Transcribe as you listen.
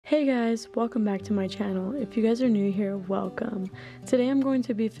Hey guys, welcome back to my channel. If you guys are new here, welcome. Today I'm going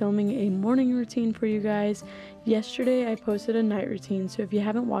to be filming a morning routine for you guys. Yesterday I posted a night routine, so if you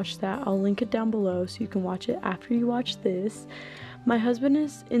haven't watched that, I'll link it down below so you can watch it after you watch this. My husband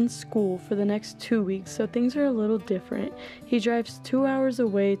is in school for the next 2 weeks, so things are a little different. He drives 2 hours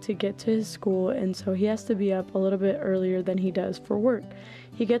away to get to his school, and so he has to be up a little bit earlier than he does for work.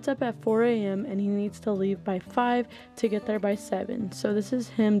 He gets up at 4 a.m. and he needs to leave by 5 to get there by 7, so this is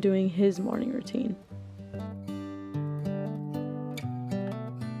him doing his morning routine.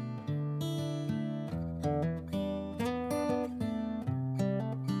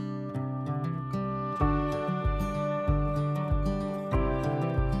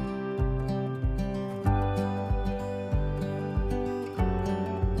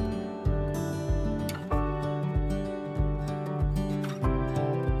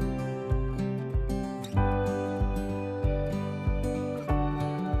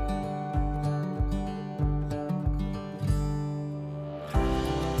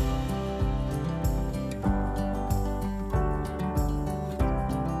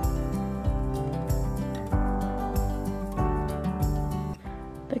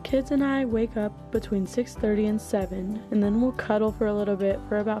 The kids and I wake up between 6:30 and 7, and then we'll cuddle for a little bit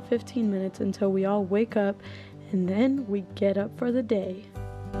for about 15 minutes until we all wake up, and then we get up for the day.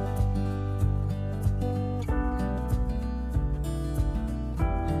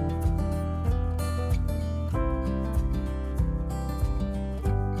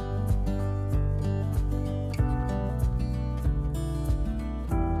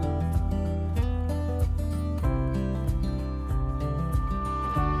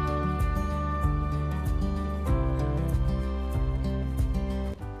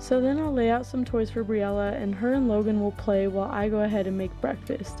 So then I'll lay out some toys for Briella, and her and Logan will play while I go ahead and make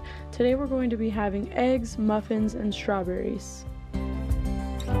breakfast. Today we're going to be having eggs, muffins, and strawberries.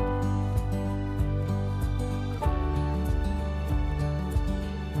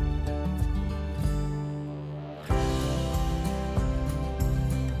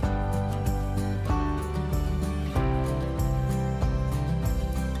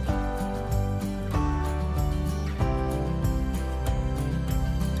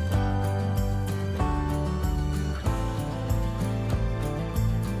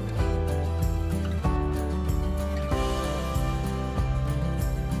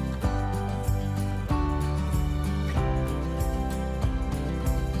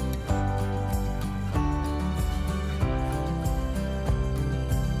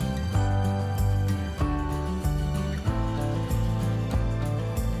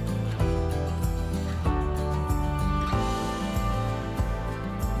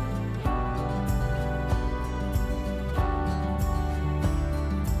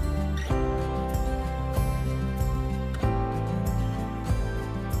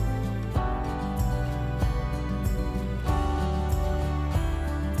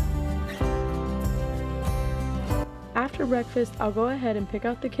 After breakfast, I'll go ahead and pick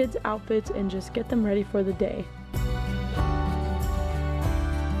out the kids' outfits and just get them ready for the day.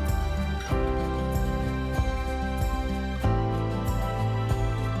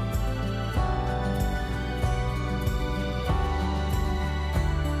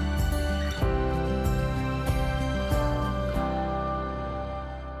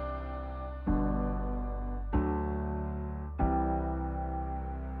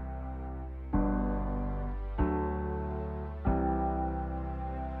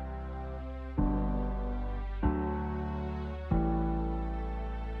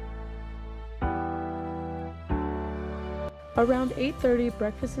 Around 8:30,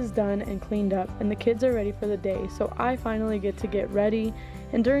 breakfast is done and cleaned up, and the kids are ready for the day, so I finally get to get ready.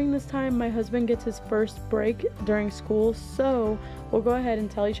 And during this time, my husband gets his first break during school, so we'll go ahead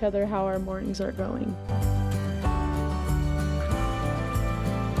and tell each other how our mornings are going.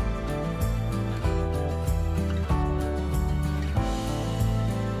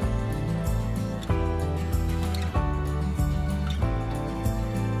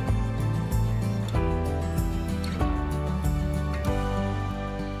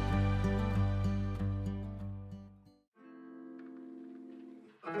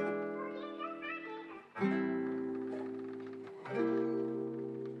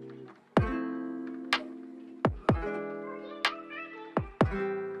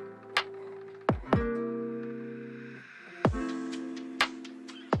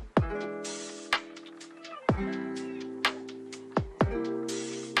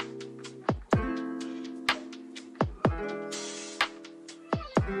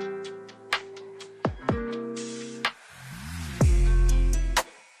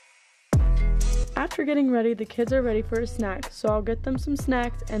 After getting ready, the kids are ready for a snack, so I'll get them some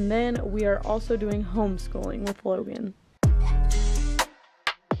snacks, and then we are also doing homeschooling with Logan.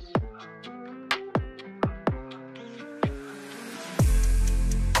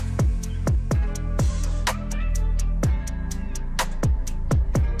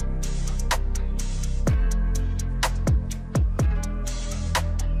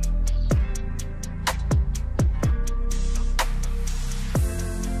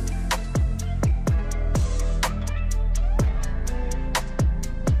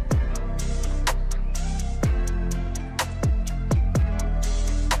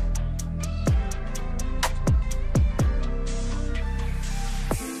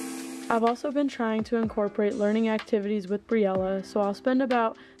 I've also been trying to incorporate learning activities with Briella, so I'll spend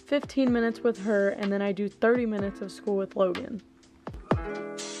about 15 minutes with her and then I do 30 minutes of school with Logan.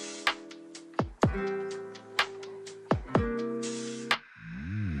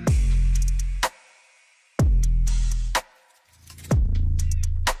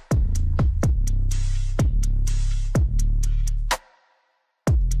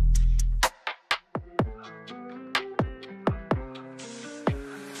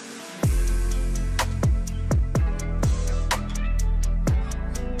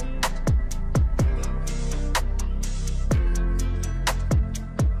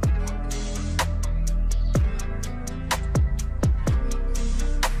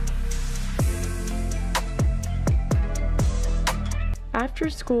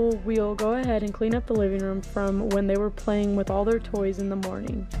 After school, we'll go ahead and clean up the living room from when they were playing with all their toys in the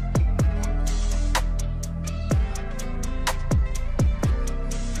morning.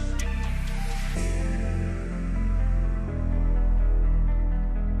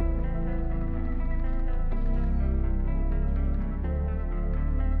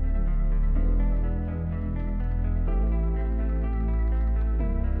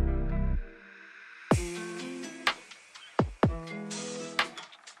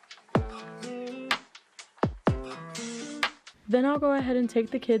 Then I'll go ahead and take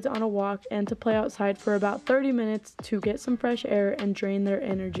the kids on a walk and to play outside for about 30 minutes to get some fresh air and drain their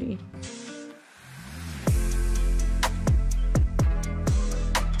energy.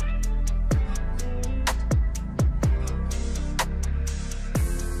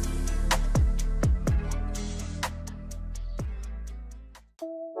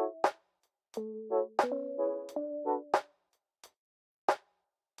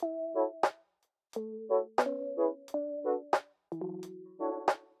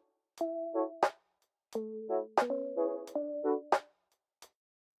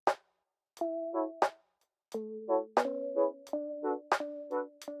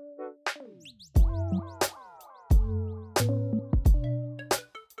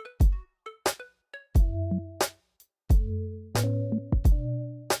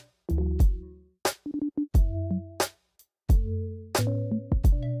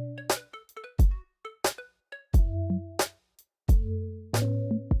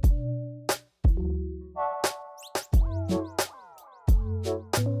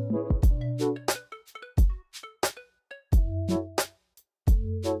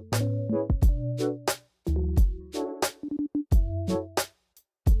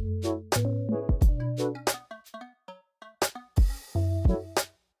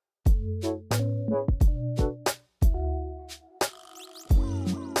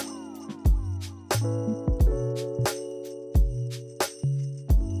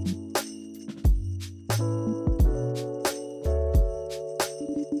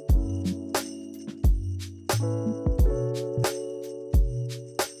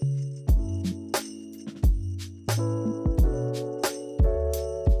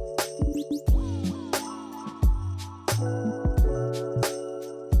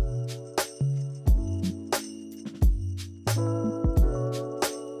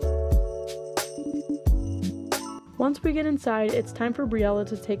 Once we get inside, it's time for Briella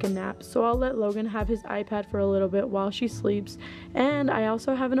to take a nap, so I'll let Logan have his iPad for a little bit while she sleeps, and I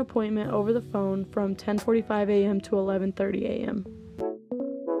also have an appointment over the phone from 10:45 a.m. to 11:30 a.m.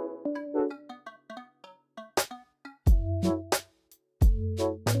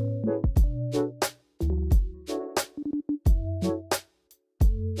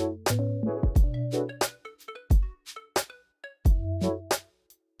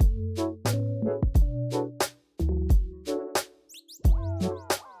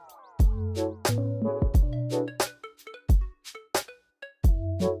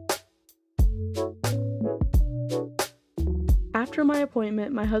 After after my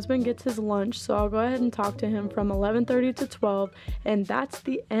appointment, my husband gets his lunch, so I'll go ahead and talk to him from 11:30 to 12, and that's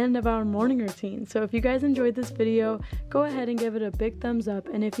the end of our morning routine. So if you guys enjoyed this video, go ahead and give it a big thumbs up,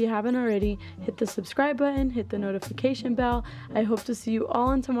 and if you haven't already, hit the subscribe button, hit the notification bell. I hope to see you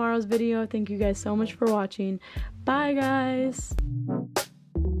all in tomorrow's video. Thank you guys so much for watching. Bye guys!